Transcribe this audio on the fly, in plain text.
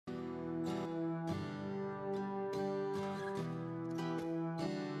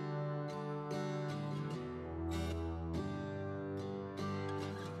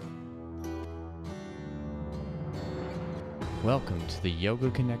Welcome to the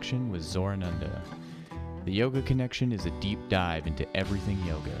Yoga Connection with Zorananda. The Yoga Connection is a deep dive into everything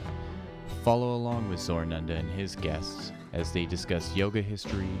yoga. Follow along with Zorananda and his guests as they discuss yoga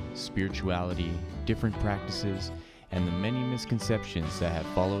history, spirituality, different practices, and the many misconceptions that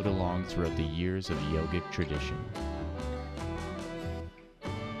have followed along throughout the years of yogic tradition.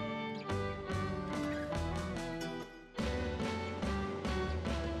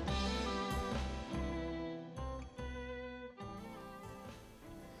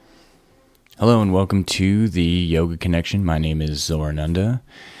 Hello and welcome to the Yoga Connection. My name is Zorananda.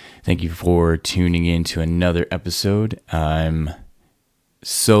 Thank you for tuning in to another episode. I'm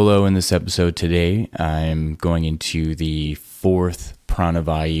solo in this episode today. I'm going into the fourth Prana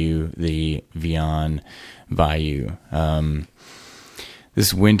Vayu, the Vyan Vayu.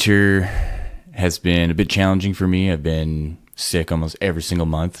 This winter has been a bit challenging for me. I've been sick almost every single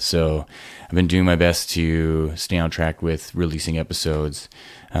month, so I've been doing my best to stay on track with releasing episodes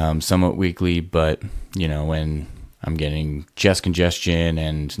somewhat weekly, but when I'm getting chest congestion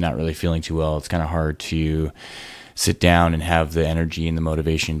and not really feeling too well, it's kind of hard to sit down and have the energy and the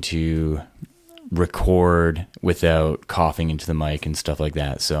motivation to record without coughing into the mic and stuff like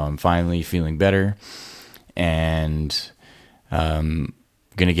that. So I'm finally feeling better, and I'm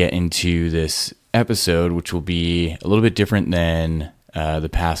going to get into this episode, which will be a little bit different than the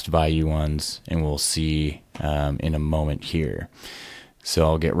past Vayu ones, and we'll see in a moment here. So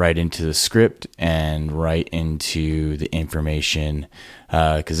I'll get right into the script and right into the information,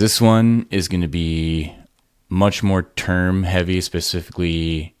 because this one is going to be much more term heavy,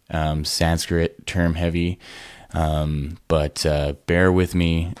 specifically Sanskrit term heavy, but bear with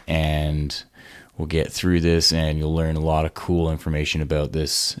me and we'll get through this and you'll learn a lot of cool information about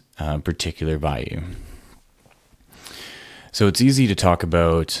this particular Vayu. So it's easy to talk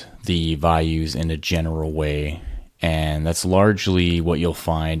about the Vayus in a general way, and that's largely what you'll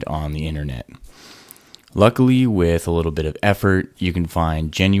find on the internet. Luckily, with a little bit of effort, you can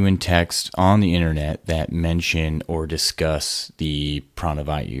find genuine texts on the internet that mention or discuss the Prana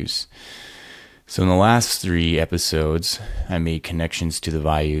Vayus. So in the last 3 episodes, I made connections to the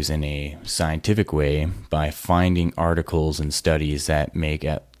Vayus in a scientific way by finding articles and studies that make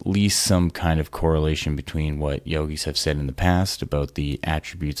at least some kind of correlation between what yogis have said in the past about the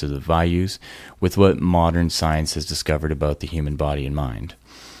attributes of the Vayus with what modern science has discovered about the human body and mind.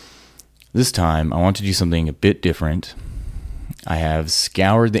 This time, I want to do something a bit different. I have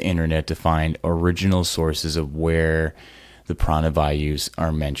scoured the internet to find original sources of where the Prana Vayus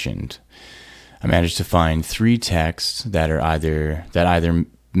are mentioned. I managed to find 3 texts that either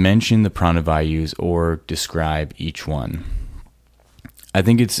mention the Prana Vayus or describe each one. I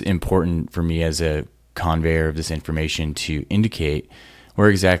think it's important for me as a conveyor of this information to indicate where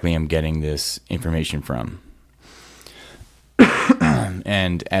exactly I'm getting this information from.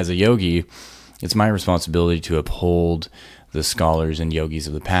 And as a yogi, it's my responsibility to uphold the scholars and yogis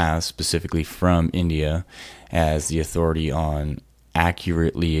of the past, specifically from India, as the authority on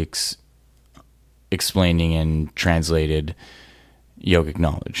accurately explaining and translated yogic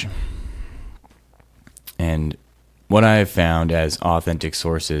knowledge. And what I have found as authentic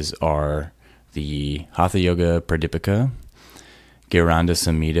sources are the Hatha Yoga Pradipika, Giranda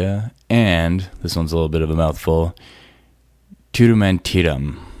Samhita, and, this one's a little bit of a mouthful,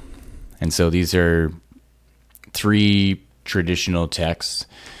 Tirumantiram. And so these are 3 traditional texts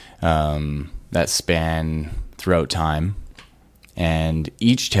that span throughout time, and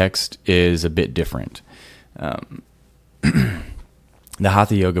each text is a bit different. The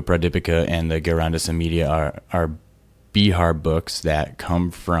Hatha Yoga Pradipika and the Giranda Samhita are Bihar books that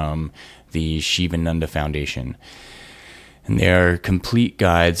come from the Shivananda Foundation. And they are complete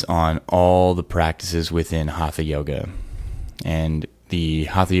guides on all the practices within Hatha Yoga. And the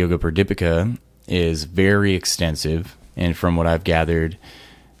Hatha Yoga Pradipika is very extensive, and from what I've gathered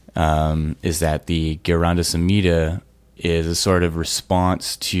is that the Giranda Samhita is a sort of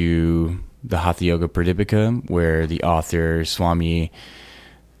response to the Hatha Yoga Pradipika, where the author, Swami,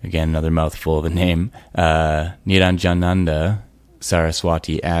 again, another mouthful of a name, Niranjananda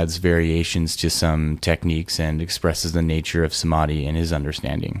Saraswati, adds variations to some techniques and expresses the nature of samadhi in his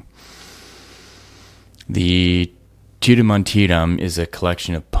understanding. The Tirumantiram is a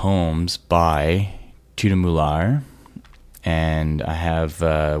collection of poems by Tirumallar, and I have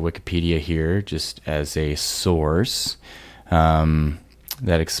Wikipedia here just as a source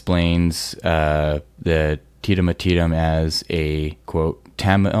that explains the Tirumantiram as a, quote,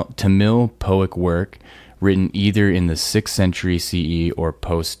 Tamil poetic work written either in the 6th century CE or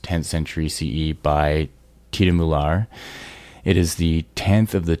post-10th century CE by Tirumallar. It is the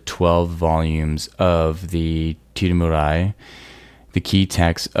 10th of the 12 volumes of the Tirumurai, the key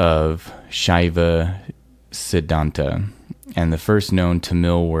text of Shaiva Siddhanta, and the first known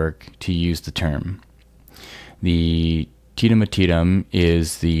Tamil work to use the term. The Tirumatiram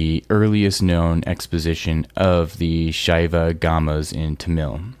is the earliest known exposition of the Shaiva Gamas in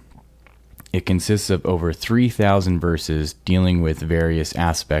Tamil. It consists of over 3,000 verses dealing with various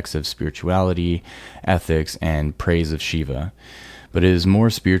aspects of spirituality, ethics, and praise of Shiva, but it is more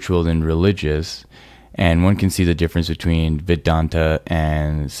spiritual than religious, and one can see the difference between Vedanta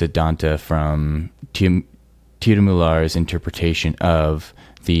and Siddhanta from Tirumular's interpretation of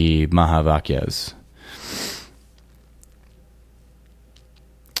the Mahavakyas.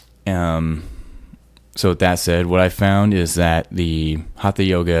 So with that said, what I found is that the Hatha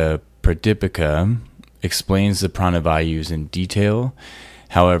Yoga Pradipika explains the Prana Vayus in detail.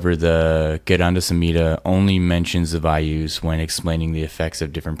 However, the Vedanta Samhita only mentions the Vayus when explaining the effects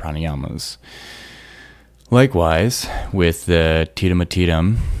of different pranayamas. Likewise, with the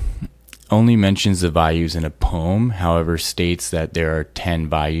Tirumatiram, only mentions the Vayus in a poem, however states that there are 10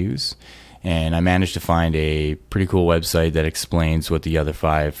 Vayus. And I managed to find a pretty cool website that explains what the other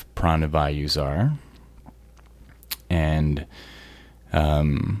 5 Prana Vayus are. And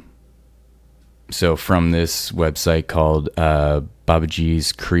so from this website called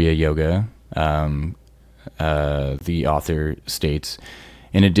Babaji's Kriya Yoga, the author states,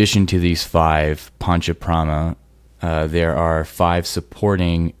 in addition to these 5 Pancha Prana, there are 5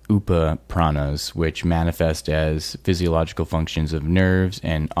 supporting Upa Pranas, which manifest as physiological functions of nerves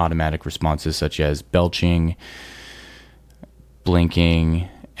and automatic responses such as belching, blinking,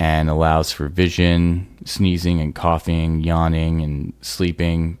 and allows for vision, sneezing and coughing, yawning and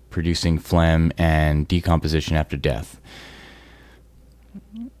sleeping, producing phlegm, and decomposition after death.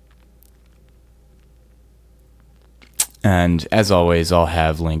 And as always, I'll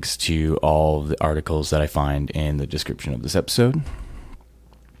have links to all the articles that I find in the description of this episode.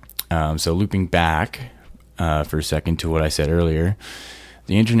 So looping back for a second to what I said earlier,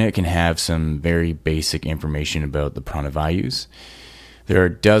 the internet can have some very basic information about the Prana Vayus. There are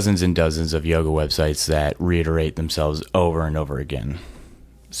dozens and dozens of yoga websites that reiterate themselves over and over again.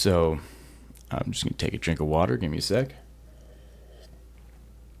 So I'm just going to take a drink of water. Give me a sec.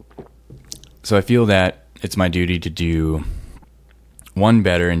 So I feel that it's my duty to do one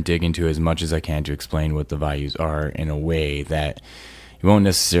better and dig into as much as I can to explain what the Vayus are in a way that you won't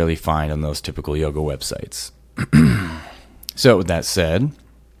necessarily find on those typical yoga websites. So with that said,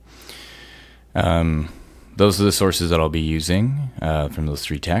 those are the sources that I'll be using from those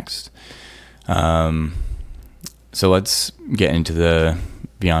 3 texts. So let's get into the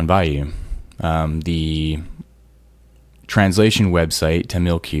Vyan Vayu. The translation website,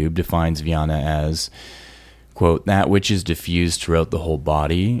 Tamil Cube, defines Vyana as, quote, that which is diffused throughout the whole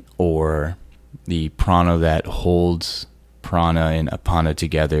body, or the prana that holds prana and apana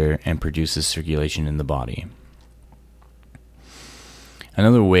together and produces circulation in the body.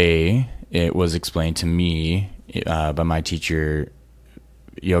 Another way it was explained to me by my teacher,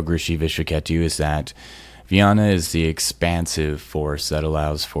 Yoga Rishi Vishwaketu, is that Vyana is the expansive force that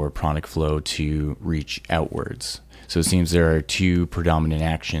allows for pranic flow to reach outwards. So it seems there are 2 predominant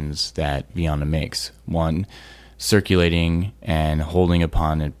actions that Vyana makes. One, circulating and holding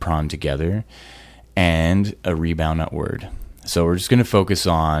upon and prana together, and a rebound outward. So we're just going to focus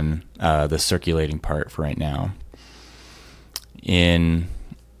on the circulating part for right now. In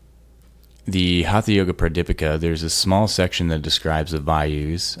the Hatha Yoga Pradipika, there's a small section that describes the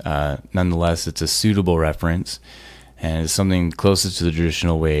Vayus. Nonetheless, it's a suitable reference, and it's something closest to the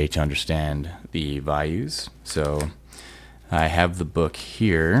traditional way to understand the Vayus. So I have the book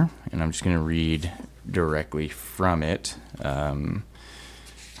here, and I'm just going to read directly from it,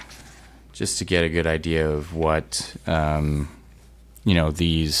 just to get a good idea of what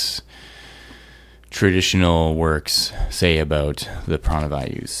these traditional works say about the Prana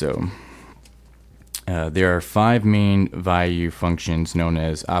Vayus. So there are 5 main Vayu functions known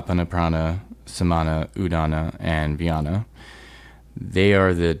as Apana, Prana, Samana, Udana, and Vyana. They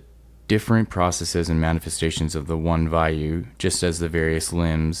are the different processes and manifestations of the one Vayu, just as the various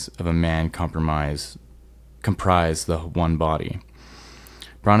limbs of a man comprise the one body.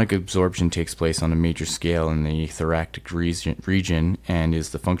 Pranic absorption takes place on a major scale in the thoracic region and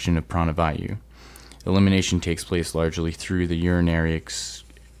is the function of Prana Vayu. Elimination takes place largely through the urinary,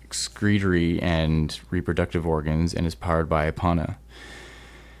 excretory, and reproductive organs and is powered by Apana.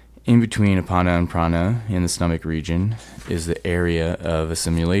 In between Apana and Prana, in the stomach region, is the area of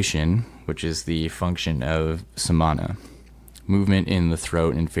assimilation, which is the function of Samana. Movement in the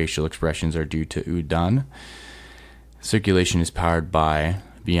throat and facial expressions are due to Udana. Circulation is powered by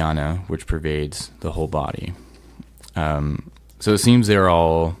Vyana, which pervades the whole body. So it seems they're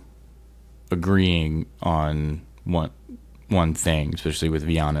all agreeing on one thing, especially with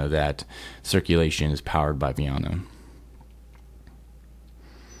Vyana, that circulation is powered by Vyana.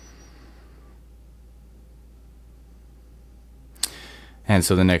 And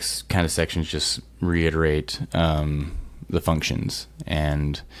so the next kind of sections just reiterate the functions.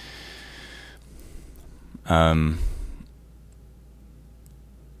 And the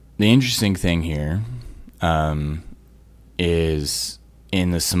interesting thing here is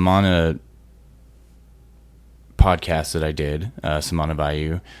in the Samana podcast that I did, Samana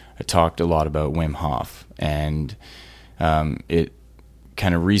Vayu, I talked a lot about Wim Hof, and it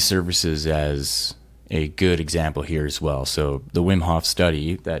kind of resurfaces as a good example here as well. So the Wim Hof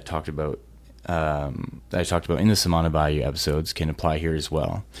study that I talked about in the Samana Vayu episodes can apply here as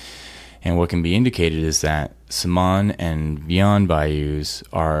well. And what can be indicated is that Saman and Vyan Vayus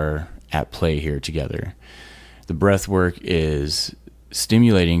are at play here together. The breath work is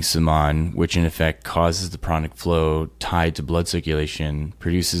stimulating Saman, which in effect causes the pranic flow tied to blood circulation,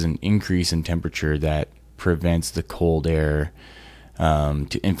 produces an increase in temperature that prevents the cold air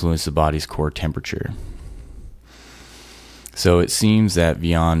to influence the body's core temperature. So it seems that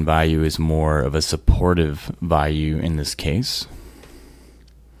Vyan Vayu is more of a supportive Vayu in this case.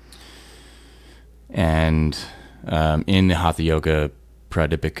 And in the Hatha Yoga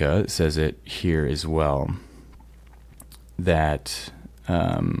Pradipika, it says it here as well, that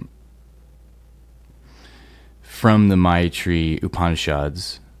from the Maitri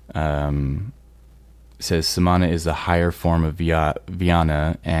Upanishads, says Samana is the higher form of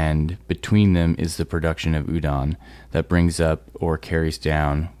Vyana, and between them is the production of Udana that brings up or carries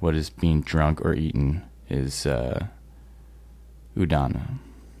down what is being drunk or eaten is Udana.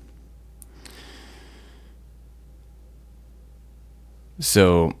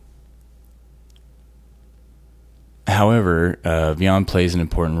 So, however, Vyan plays an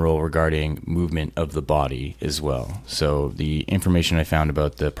important role regarding movement of the body as well. So the information I found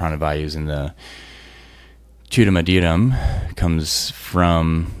about the Pranavayus in the Chudamadiram comes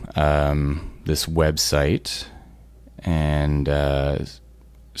from this website, and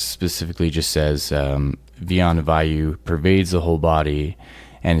specifically just says Vyana Vayu pervades the whole body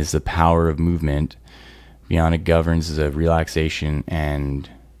and is the power of movement. Vyana governs the relaxation and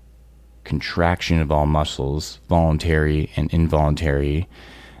contraction of all muscles, voluntary and involuntary,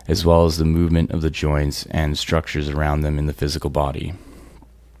 as well as the movement of the joints and structures around them in the physical body.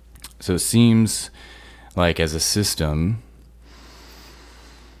 So it seems like as a system,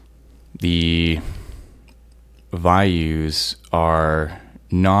 the Vayus are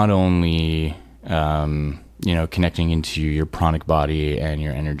not only connecting into your pranic body and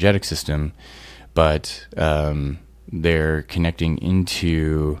your energetic system, but they're connecting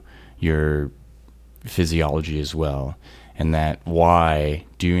into your physiology as well. And that why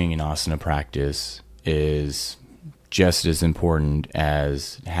doing an asana practice is just as important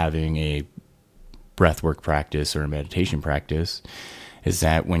as having a breathwork practice or a meditation practice, is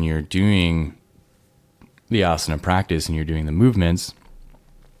that when you're doing the asana practice and you're doing the movements,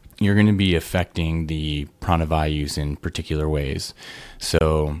 you're going to be affecting the pranavayus in particular ways.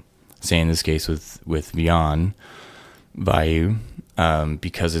 So say in this case with Vyan Vayu,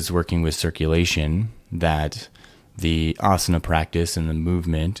 because it's working with circulation, that the asana practice and the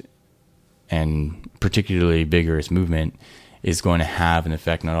movement, and particularly vigorous movement, is going to have an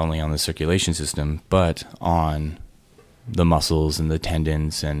effect not only on the circulation system, but on the muscles and the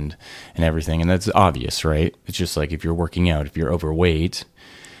tendons and everything. And that's obvious, right? It's just like if you're working out, if you're overweight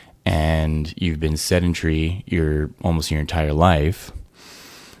and you've been sedentary almost your entire life,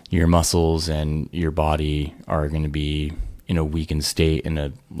 your muscles and your body are going to be in a weakened state, in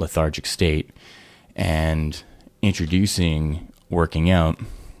a lethargic state, and introducing working out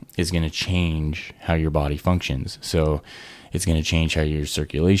is going to change how your body functions. So it's going to change how your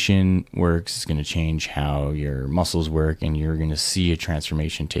circulation works, it's going to change how your muscles work, and you're going to see a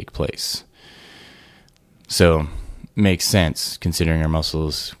transformation take place. So makes sense, considering our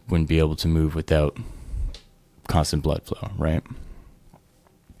muscles wouldn't be able to move without constant blood flow, right?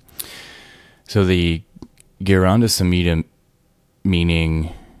 So the Gheranda Samhita,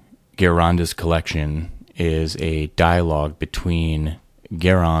 meaning Gheranda's collection, is a dialogue between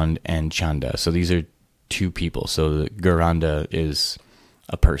Gherand and Chanda. So these are two people. So the Gheranda is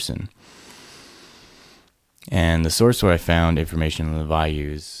a person. And the source where I found information on the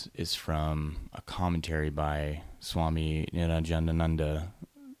Vayus is from a commentary by Swami Niranjanananda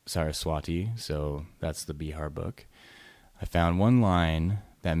Saraswati. So that's the Bihar book. I found one line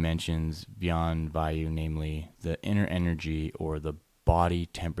that mentions Vyan Vayu, namely the inner energy or the body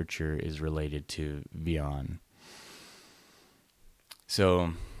temperature is related to Vyan.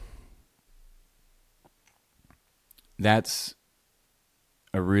 So that's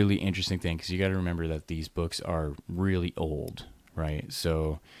a really interesting thing, because you got to remember that these books are really old, right?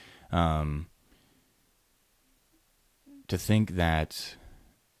 So to think that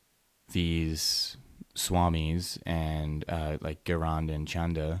these swamis and like Garand and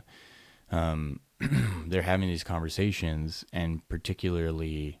Chanda, they're having these conversations, and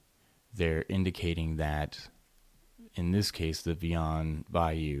particularly they're indicating that in this case the Vyan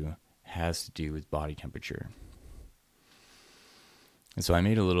Vayu has to do with body temperature. And so I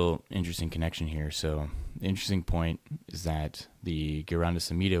made a little interesting connection here. So the interesting point is that the Giranda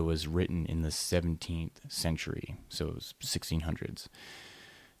Samhita was written in the 17th century, so it was 1600s.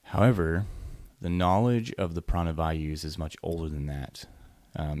 However, the knowledge of the Prana Vayus is much older than that.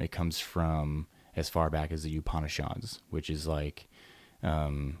 It comes from as far back as the Upanishads, which is like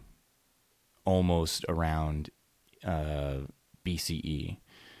almost around BCE,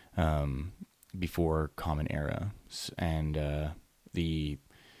 before Common Era. And the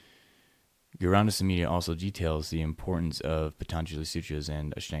Giranda Samhita also details the importance of Patanjali Sutras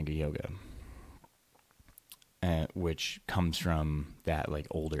and Ashtanga Yoga, which comes from that like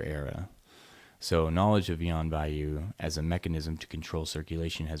older era. So knowledge of Vyan Vayu as a mechanism to control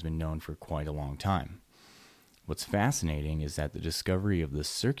circulation has been known for quite a long time. What's fascinating is that the discovery of the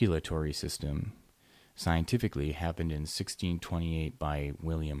circulatory system scientifically happened in 1628 by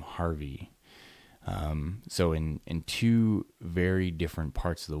William Harvey. So in two very different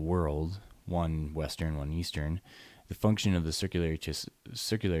parts of the world, one Western, one Eastern, the function of the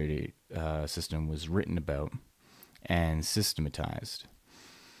circulatory system was written about and systematized,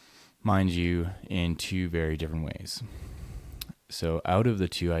 mind you, in two very different ways. So out of the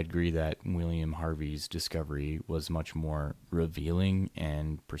two, I'd agree that William Harvey's discovery was much more revealing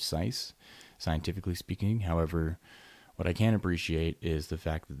and precise, scientifically speaking. However, what I can appreciate is the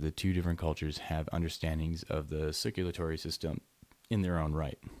fact that the two different cultures have understandings of the circulatory system in their own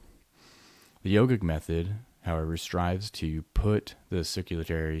right. The yogic method, however, strives to put the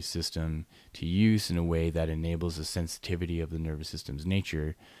circulatory system to use in a way that enables a sensitivity of the nervous system's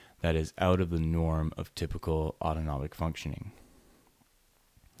nature that is out of the norm of typical autonomic functioning.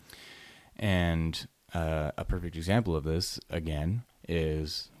 And a perfect example of this, again,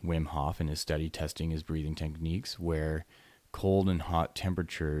 is Wim Hof and his study testing his breathing techniques, where cold and hot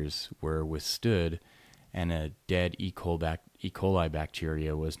temperatures were withstood and a dead E. coli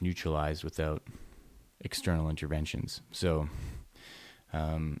bacteria was neutralized without external interventions. So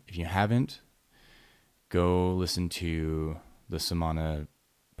if you haven't, go listen to the Samana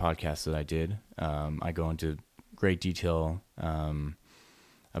podcast that I did. I go into great detail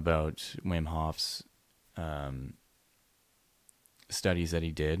about Wim Hof's studies that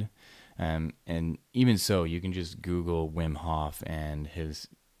he did. And even so, you can just Google Wim Hof and his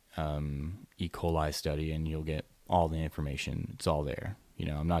E. coli study, and you'll get all the information. It's all there. You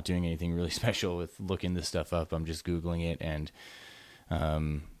know, I'm not doing anything really special with looking this stuff up. I'm just Googling it, and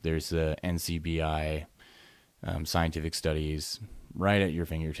there's the NCBI scientific studies right at your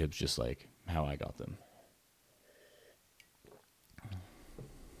fingertips, just like how I got them.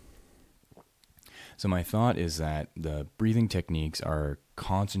 So my thought is that the breathing techniques are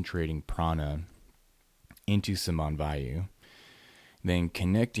concentrating prana into Saman Vayu, then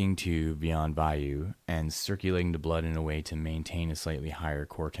connecting to Vyan Vayu and circulating the blood in a way to maintain a slightly higher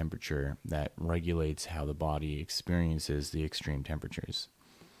core temperature that regulates how the body experiences the extreme temperatures.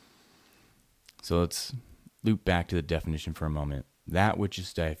 So let's loop back to the definition for a moment. That which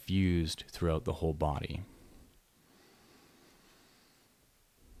is diffused throughout the whole body.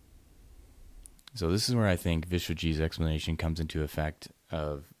 So this is where I think Vishwaji's explanation comes into effect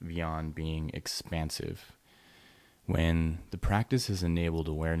of Vyan being expansive. When the practice has enabled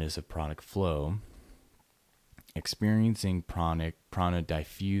awareness of pranic flow, experiencing prana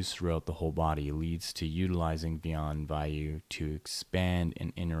diffuse throughout the whole body leads to utilizing Vyan Vayu to expand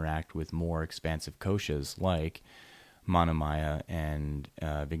and interact with more expansive koshas like Manamaya and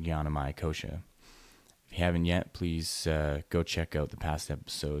Vijnanamaya kosha. If you haven't yet, please go check out the past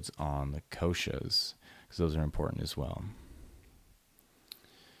episodes on the koshas, because those are important as well.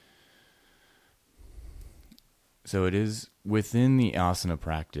 So it is within the asana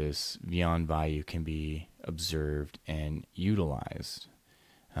practice, Vyan Vayu can be observed and utilized.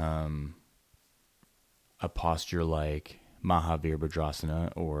 A posture like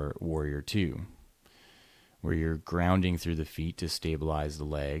Mahavirabhadrasana or Warrior 2, where you're grounding through the feet to stabilize the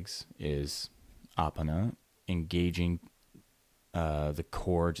legs, is Apana. Engaging the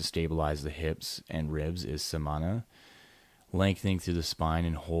core to stabilize the hips and ribs is Samana. Lengthening through the spine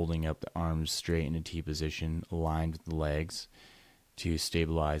and holding up the arms straight in a T position aligned with the legs to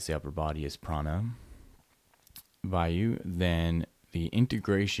stabilize the upper body is Prana. Vayu, then the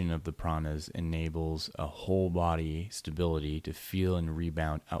integration of the pranas enables a whole body stability to feel and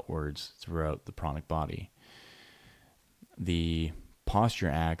rebound outwards throughout the pranic body. The posture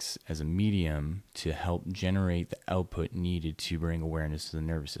acts as a medium to help generate the output needed to bring awareness to the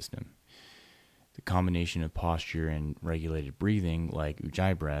nervous system. The combination of posture and regulated breathing, like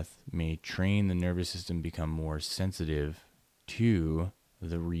Ujjayi breath, may train the nervous system to become more sensitive to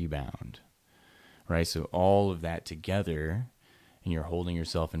the rebound. Right? So all of that together, and you're holding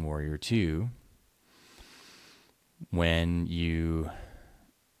yourself in Warrior 2, when you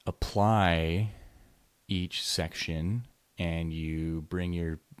apply each section and you bring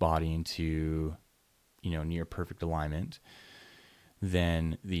your body into, near perfect alignment,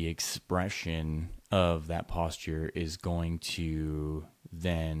 then the expression of that posture is going to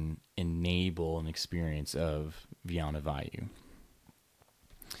then enable an experience of Vyan Vayu.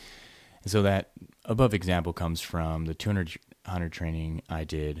 And so that above example comes from the 200 training I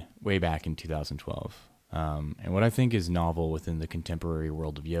did way back in 2012. And what I think is novel within the contemporary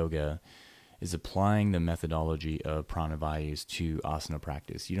world of yoga is applying the methodology of Prana Vayus to asana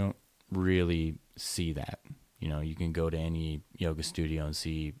practice. You don't really see that. You can go to any yoga studio and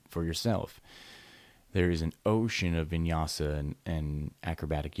see for yourself. There is an ocean of vinyasa and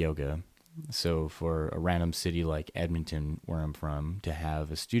acrobatic yoga. So for a random city like Edmonton, where I'm from, to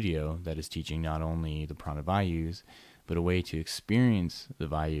have a studio that is teaching not only the Prana Vayus, but a way to experience the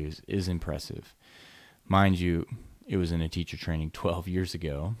Vayus is impressive. Mind you, it was in a teacher training 12 years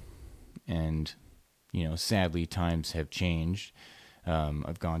ago, and, sadly, times have changed.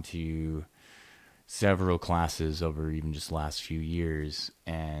 I've gone to several classes over even just the last few years,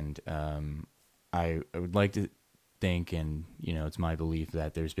 and I would like to think, and it's my belief,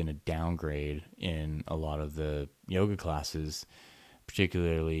 that there's been a downgrade in a lot of the yoga classes,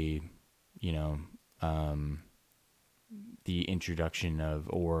 particularly the introduction of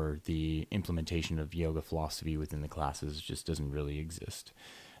or the implementation of yoga philosophy within the classes just doesn't really exist.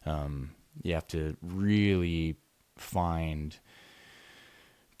 You have to really find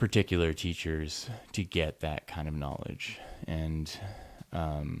particular teachers to get that kind of knowledge. And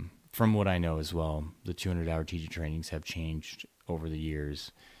from what I know as well, the 200-hour teacher trainings have changed over the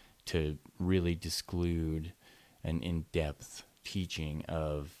years to really disclude an in-depth teaching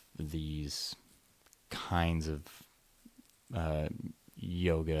of these kinds of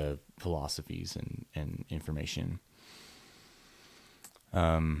yoga philosophies and information.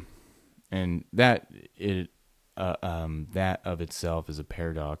 And that of itself is a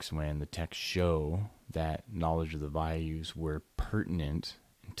paradox when the texts show that knowledge of the Vayus were pertinent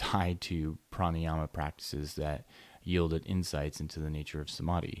and tied to pranayama practices that yielded insights into the nature of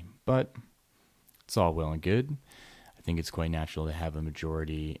samadhi. But it's all well and good. I think it's quite natural to have a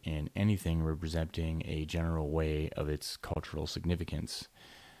majority in anything representing a general way of its cultural significance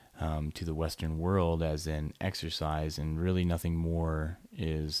to the Western world as an exercise, and really nothing more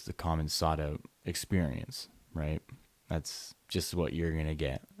is the common sought-out experience, right? That's just what you're going to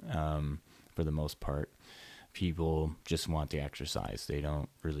get for the most part. People just want to exercise. They don't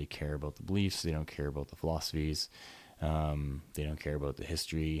really care about the beliefs. They don't care about the philosophies. They don't care about the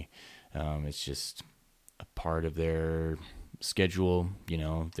history. It's just a part of their schedule.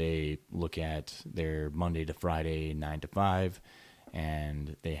 They look at their Monday to Friday 9 to 5,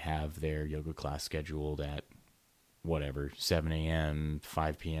 and they have their yoga class scheduled at whatever, 7 a.m.,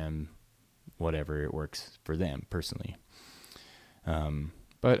 5 p.m., whatever it works for them personally.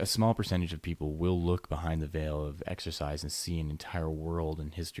 But a small percentage of people will look behind the veil of exercise and see an entire world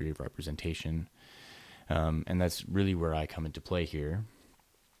and history of representation. And that's really where I come into play here.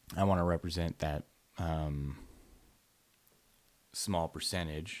 I want to represent that small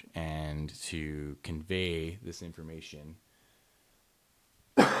percentage and to convey this information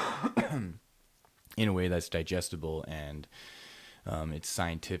in a way that's digestible and it's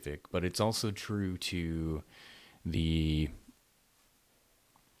scientific, but it's also true to the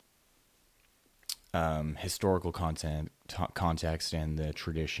historical context and the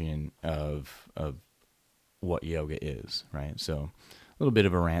tradition of what yoga is, right? So a little bit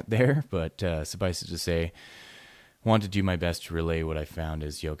of a rant there, but suffice it to say, I want to do my best to relay what I found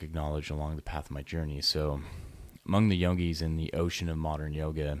as yogic knowledge along the path of my journey. So among the yogis in the ocean of modern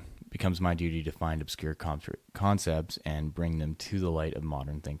yoga, it becomes my duty to find obscure concepts and bring them to the light of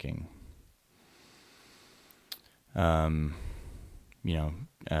modern thinking.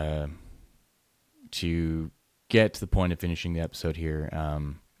 To get to the point of finishing the episode here,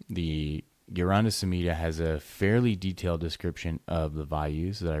 the Giranda Samhita has a fairly detailed description of the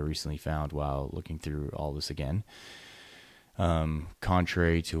Vayus that I recently found while looking through all this again.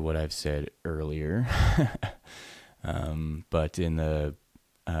 contrary to what I've said earlier. But in the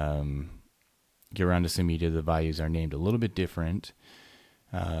Giranda Samhita, the Vayus are named a little bit different,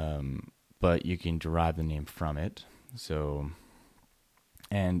 but you can derive the name from it. So,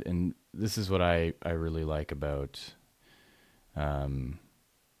 and this is what I really like about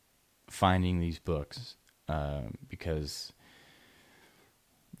finding these books, because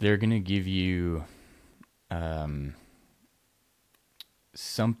they're going to give you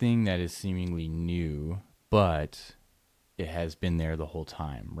something that is seemingly new, but it has been there the whole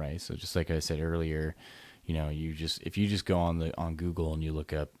time, right? So just like I said earlier, if you just go on Google and you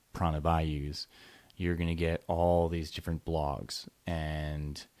look up Prana Vayus, you're going to get all these different blogs,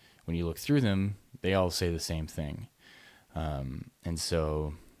 and when you look through them, they all say the same thing. And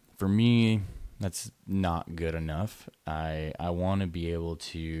so for me, that's not good enough. I want to be able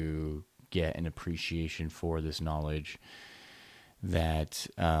to get an appreciation for this knowledge that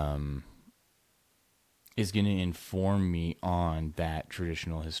is going to inform me on that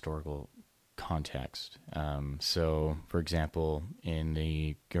traditional historical context. So, for example, in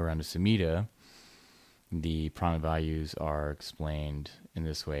the Giranda Samhita, the Prana Vayus are explained in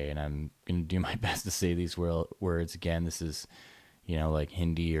this way, and I'm going to do my best to say these words again. This is, like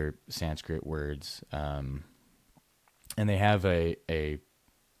Hindi or Sanskrit words, and they have a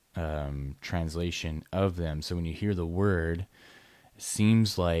translation of them. So when you hear the word, it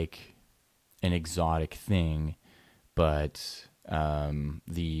seems like an exotic thing, but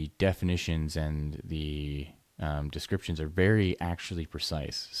the definitions and the descriptions are very actually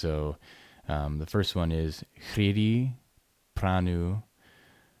precise. So the first one is Hridi Pranu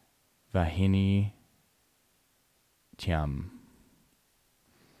Vahini Tyam,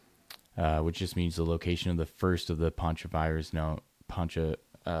 which just means the location of the first of the pranas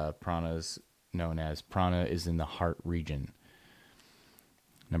known as prana is in the heart region.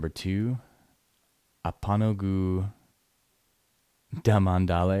 Number 2, Apanogu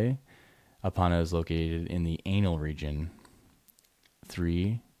Damandale. Apana is located in the anal region.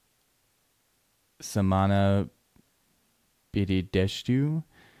 3, Samana Bidideshtu.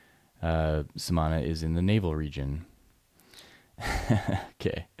 Samana is in the navel region.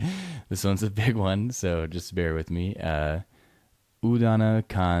 Okay, this one's a big one, so just bear with me. Udana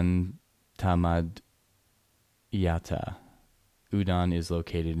kan tamad yata. Udan is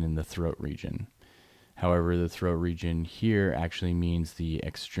located in the throat region. However, the throat region here actually means the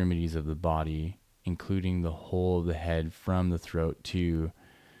extremities of the body, including the whole of the head from the throat to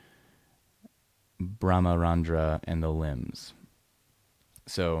Brahmarandra and the limbs.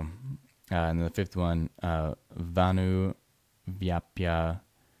 So, and the 5th one, Vanu Vyapya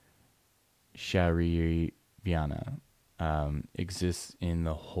Shariri Vyana, exists in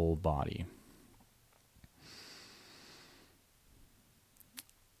the whole body.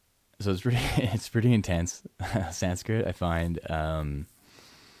 So it's pretty intense. Sanskrit, I find,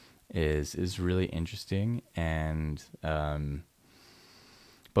 is really interesting, and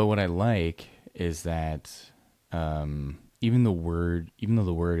but what I like is that even though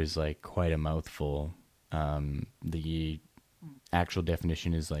the word is like quite a mouthful, the actual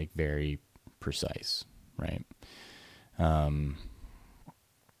definition is like very precise, right?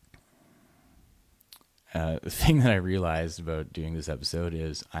 The thing that I realized about doing this episode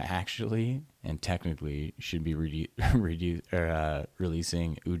is I actually and technically should be releasing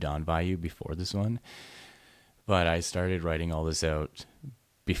Udan Vayu before this one, but I started writing all this out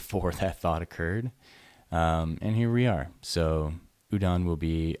before that thought occurred, and here we are. So Udan will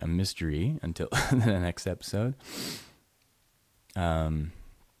be a mystery until the next episode.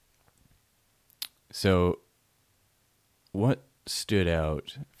 So what stood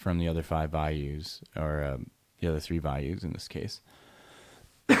out from the other 5 Vayus, or the other 3 Vayus in this case,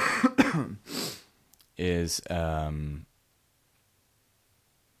 is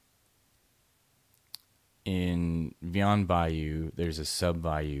in Vyan Vayu, there's a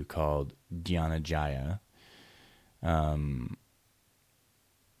sub-Vayu called Dhyanajaya,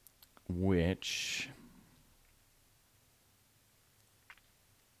 which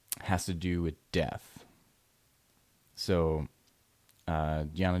has to do with death. So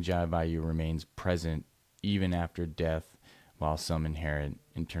Dhyanajaya Vayu remains present even after death, while some inherent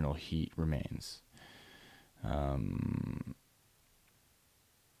internal heat remains.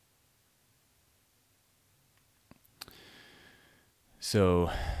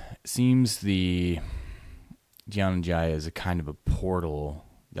 So it seems the Dhyanajaya is a kind of a portal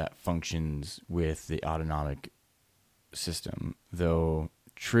that functions with the autonomic system, though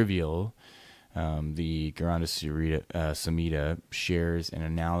trivial. The Samhita shares an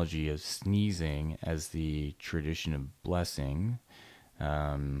analogy of sneezing as the tradition of blessing.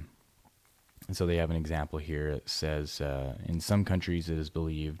 And so they have an example here that says, in some countries it is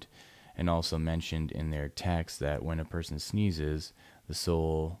believed and also mentioned in their text that when a person sneezes, the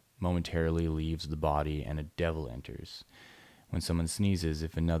soul momentarily leaves the body and a devil enters. When someone sneezes,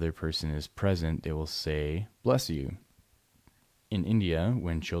 if another person is present, they will say, "Bless you." In India,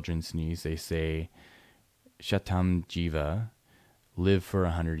 when children sneeze, they say, "Shatam Jiva," live for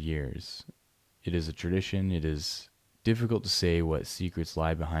 100 years. It is a tradition. It is difficult to say what secrets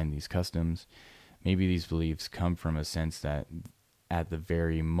lie behind these customs. Maybe these beliefs come from a sense that at the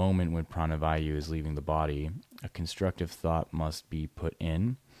very moment when Prana Vayu is leaving the body, a constructive thought must be put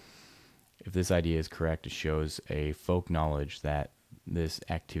in. If this idea is correct, it shows a folk knowledge that this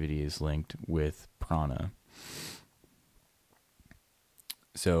activity is linked with prana.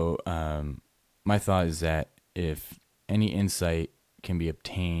 So my thought is that if any insight can be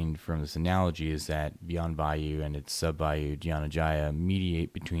obtained from this analogy is that Vyan Vayu and its sub-Vayu Dhyanajaya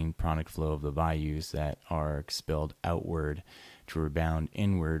mediate between pranic flow of the Vayus that are expelled outward to rebound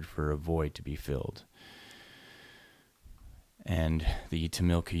inward for a void to be filled. And the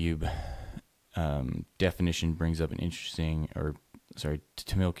Tamil Cube definition brings up an interesting,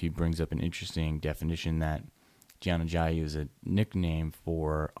 Tamil Cube brings up an interesting definition that Dhyanajaya is a nickname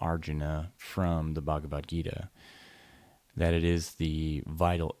for Arjuna from the Bhagavad Gita, that it is the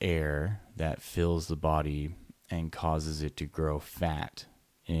vital air that fills the body and causes it to grow fat.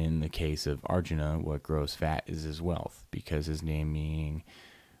 In the case of Arjuna, what grows fat is his wealth, because his name meaning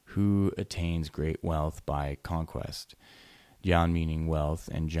who attains great wealth by conquest. Dhyan meaning wealth,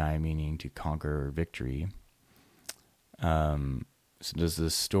 and Jaya meaning to conquer or victory. So does the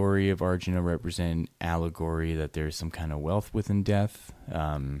story of Arjuna represent allegory that there's some kind of wealth within death?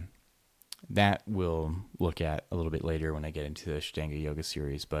 That we'll look at a little bit later when I get into the Ashtanga Yoga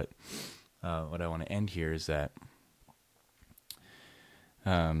series. But what I want to end here is that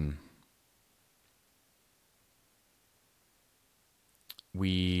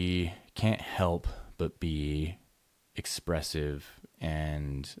we can't help but be expressive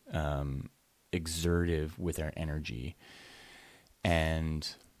and exertive with our energy. And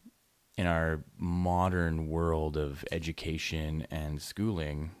in our modern world of education and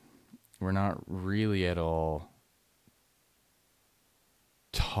schooling, we're not really at all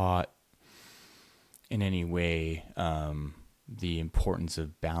taught in any way the importance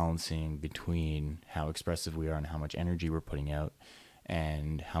of balancing between how expressive we are and how much energy we're putting out,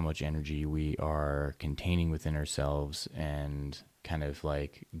 and how much energy we are containing within ourselves and kind of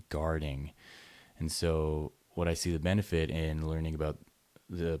like guarding. And so what I see the benefit in learning about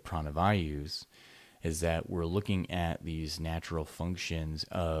the pranavayus is that we're looking at these natural functions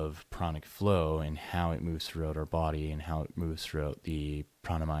of pranic flow and how it moves throughout our body and how it moves throughout the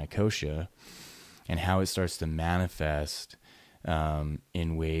pranamaya kosha, and how it starts to manifest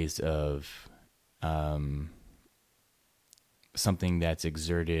in ways of something that's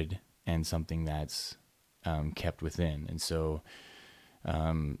exerted and something that's kept within. And so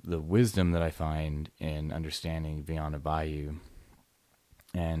the wisdom that I find in understanding Vyan and Vayu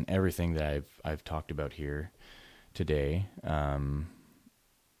and everything that I've talked about here today,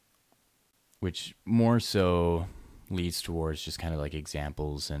 which more so leads towards just kind of like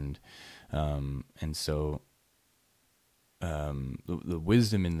examples, and so the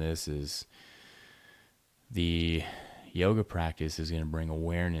wisdom in this is the yoga practice is going to bring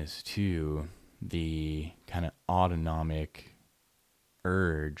awareness to the kind of autonomic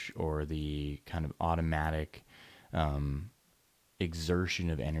urge or the kind of automatic exertion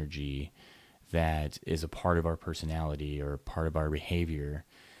of energy that is a part of our personality or part of our behavior,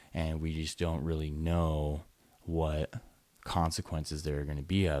 and we just don't really know what consequences there are going to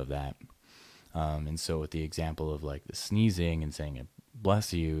be out of that. And so with the example of like the sneezing and saying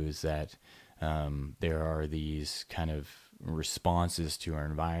 "bless you" is that there are these kind of responses to our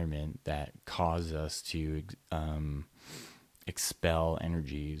environment that cause us to expel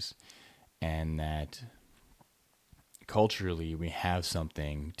energies, and that culturally we have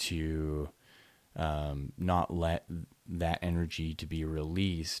something to not let that energy to be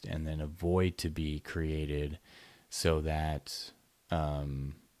released and then a void to be created, so that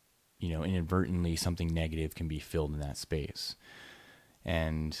inadvertently something negative can be filled in that space.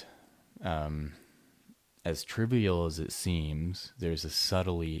 And as trivial as it seems, there's a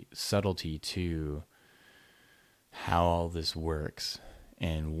subtlety to how all this works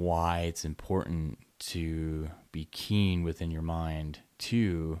and why it's important to be keen within your mind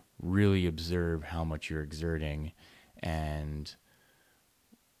to really observe how much you're exerting and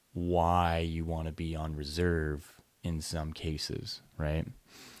why you want to be on reserve in some cases, right?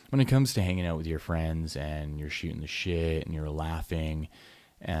 When it comes to hanging out with your friends and you're shooting the shit and you're laughing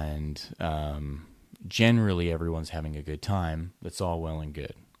and generally everyone's having a good time, that's all well and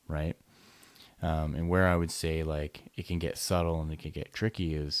good, right? And where I would say like it can get subtle and it can get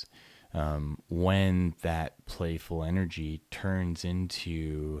tricky is when that playful energy turns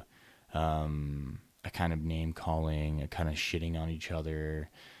into a kind of name calling, a kind of shitting on each other,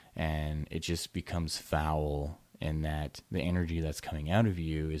 and it just becomes foul, and that the energy that's coming out of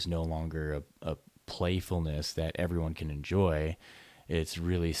you is no longer a playfulness that everyone can enjoy. It's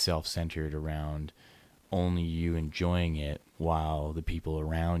really self-centered around only you enjoying it while the people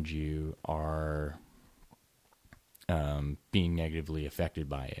around you are being negatively affected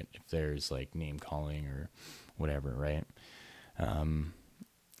by it, if there's like name calling or whatever, right?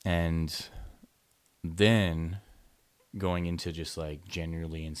 And then going into just like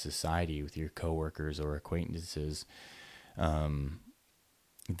generally in society with your coworkers or acquaintances,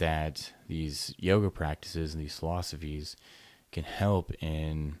 that these yoga practices and these philosophies can help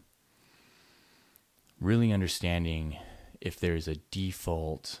in really understanding if there's a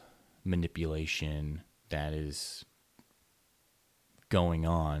default manipulation that is going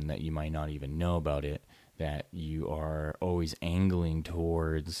on that you might not even know about it, that you are always angling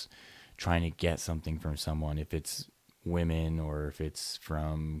towards trying to get something from someone, if it's women or if it's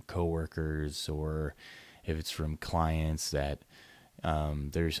from coworkers or if it's from clients, that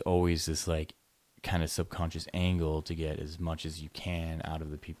there's always this like kind of subconscious angle to get as much as you can out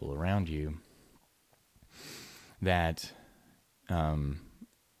of the people around you, that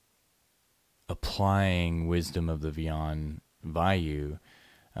applying wisdom of the Vyan Vayu,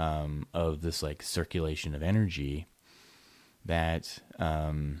 of this like circulation of energy, that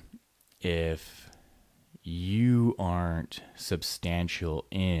if you aren't substantial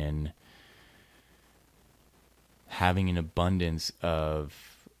in having an abundance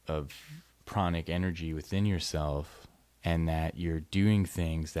of pranic energy within yourself, and that you're doing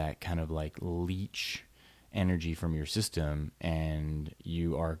things that kind of like leech energy from your system, and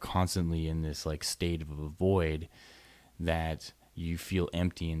you are constantly in this like state of a void, that you feel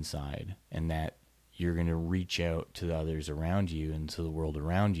empty inside, and that you're going to reach out to the others around you and to the world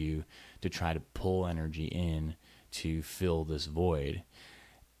around you to try to pull energy in to fill this void,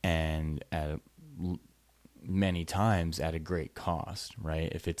 and many times at a great cost,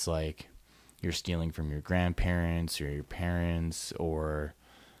 right? If it's like you're stealing from your grandparents or your parents or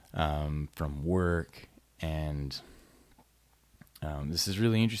from work, and this is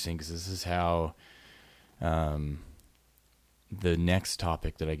really interesting because this is how the next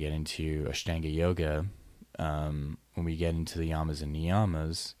topic that I get into, Ashtanga Yoga, when we get into the yamas and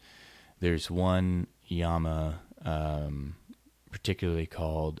niyamas, there's one yama particularly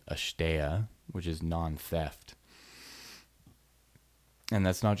called Ashteya, which is non-theft. And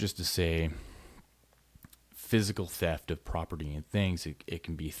that's not just to say physical theft of property and things. It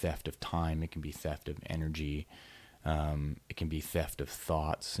can be theft of time. It can be theft of energy. It can be theft of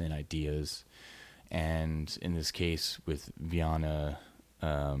thoughts and ideas. And in this case with Vyana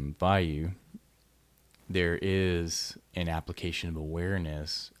Vayu, there is an application of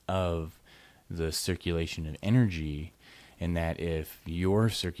awareness of the circulation of energy, and that if your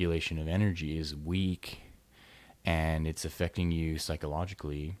circulation of energy is weak and it's affecting you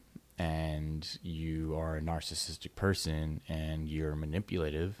psychologically, and you are a narcissistic person and you're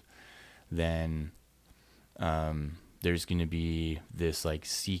manipulative, then there's going to be this like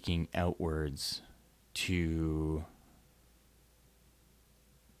seeking outwards to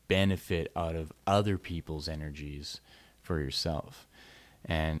benefit out of other people's energies for yourself.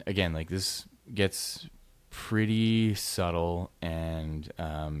 And again, like this gets pretty subtle, and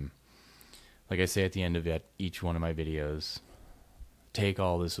like I say at the end of each one of my videos, take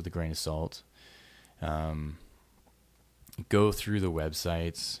all this with a grain of salt. Go through the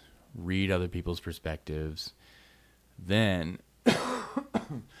websites, read other people's perspectives, then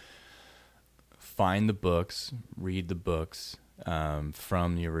find the books, read the books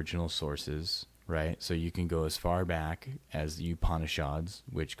from the original sources, right? So you can go as far back as the Upanishads,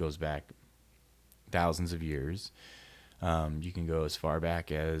 which goes back thousands of years. You can go as far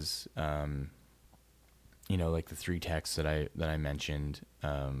back as like the 3 texts that I mentioned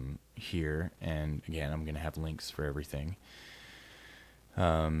here, and again, I'm going to have links for everything.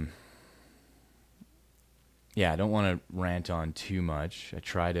 I don't want to rant on too much. I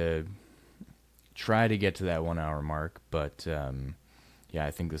try to get to that 1 hour mark, but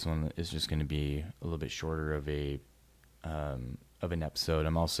I think this one is just going to be a little bit shorter of an episode.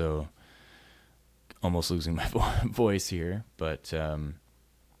 I'm also almost losing my voice here, but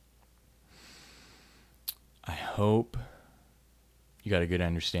I hope you got a good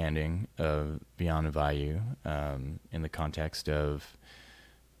understanding of Vyan and Vayu in the context of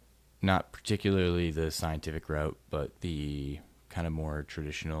not particularly the scientific route, but the kind of more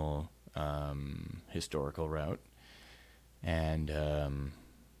traditional historical route. And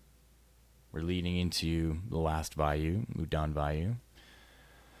we're leading into the last Vayu, Udan Vayu.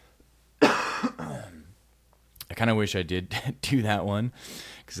 I kind of wish I did do that one,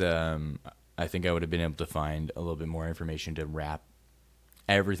 because I think I would have been able to find a little bit more information to wrap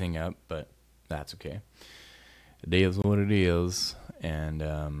everything up, but that's okay. It is what it is.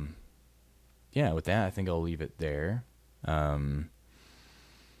 And yeah, with that, I think I'll leave it there.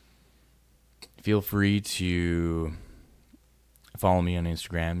 Feel free to follow me on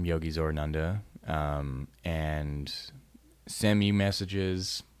Instagram, Yogi Zorananda, and send me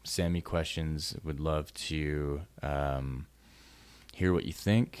messages, send me questions. Would love to hear what you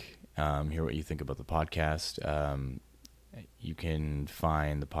think, hear what you think about the podcast. You can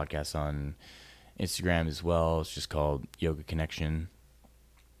find the podcast on Instagram as well. It's just called Yoga Connection.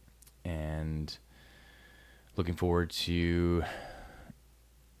 And looking forward to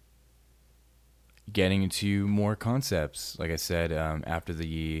getting into more concepts. Like I said, after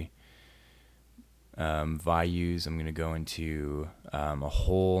the Vayus, I'm going to go into a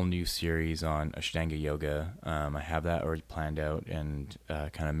whole new series on Ashtanga Yoga. I have that already planned out and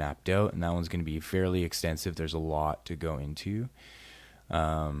kind of mapped out, and that one's going to be fairly extensive. There's a lot to go into.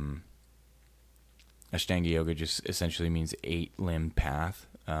 Ashtanga Yoga just essentially means 8-limb path,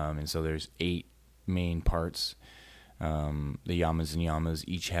 and so there's 8 main parts. The yamas and yamas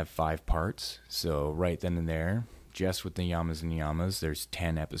each have 5 parts, so right then and there, just with the yamas and yamas, there's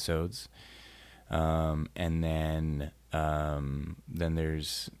 10 episodes. And then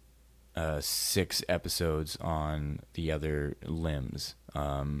there's 6 episodes on the other limbs.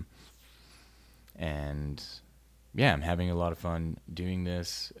 And yeah, I'm having a lot of fun doing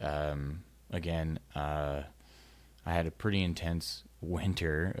this. Again, I had a pretty intense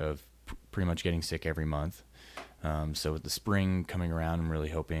winter of pretty much getting sick every month. So with the spring coming around, I'm really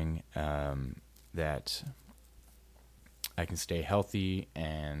hoping that I can stay healthy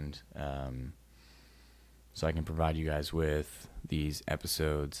and so I can provide you guys with these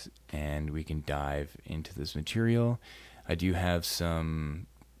episodes and we can dive into this material. I do have some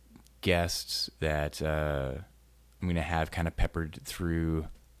guests that I'm going to have kind of peppered through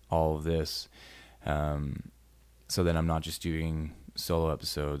all of this, so that I'm not just doing solo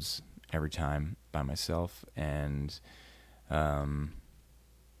episodes every time by myself. And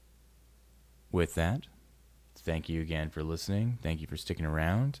with that, thank you again for listening. Thank you for sticking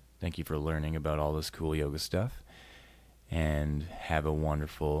around. Thank you for learning about all this cool yoga stuff. And have a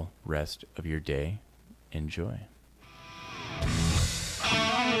wonderful rest of your day. Enjoy.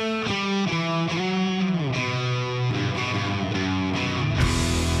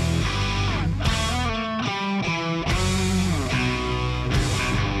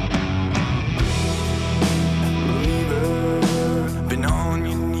 Been on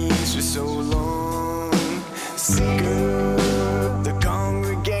your knees for so long. Seeker, the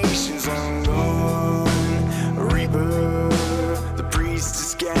congregation's long gone. Reaper, the priest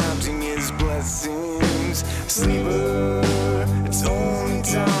is counting his blessings. Sleeper, it's only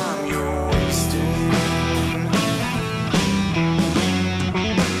time you're wasting.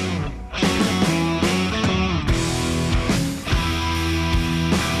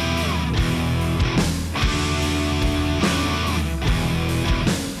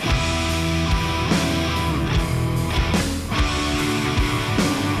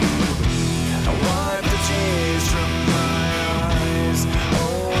 I wipe the tears from my eyes.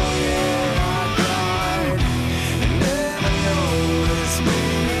 Oh yeah, I cried. And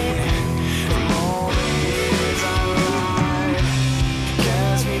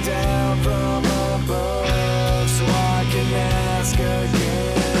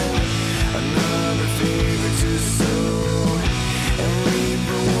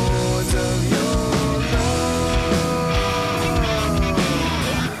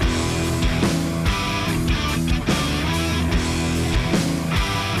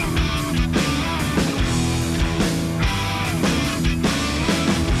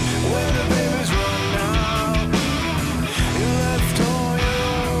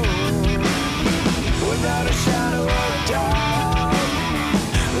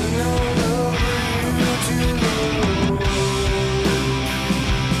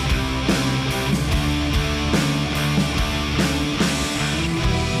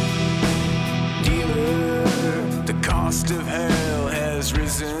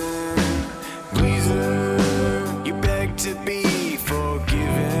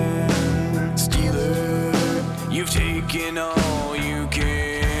hanging on.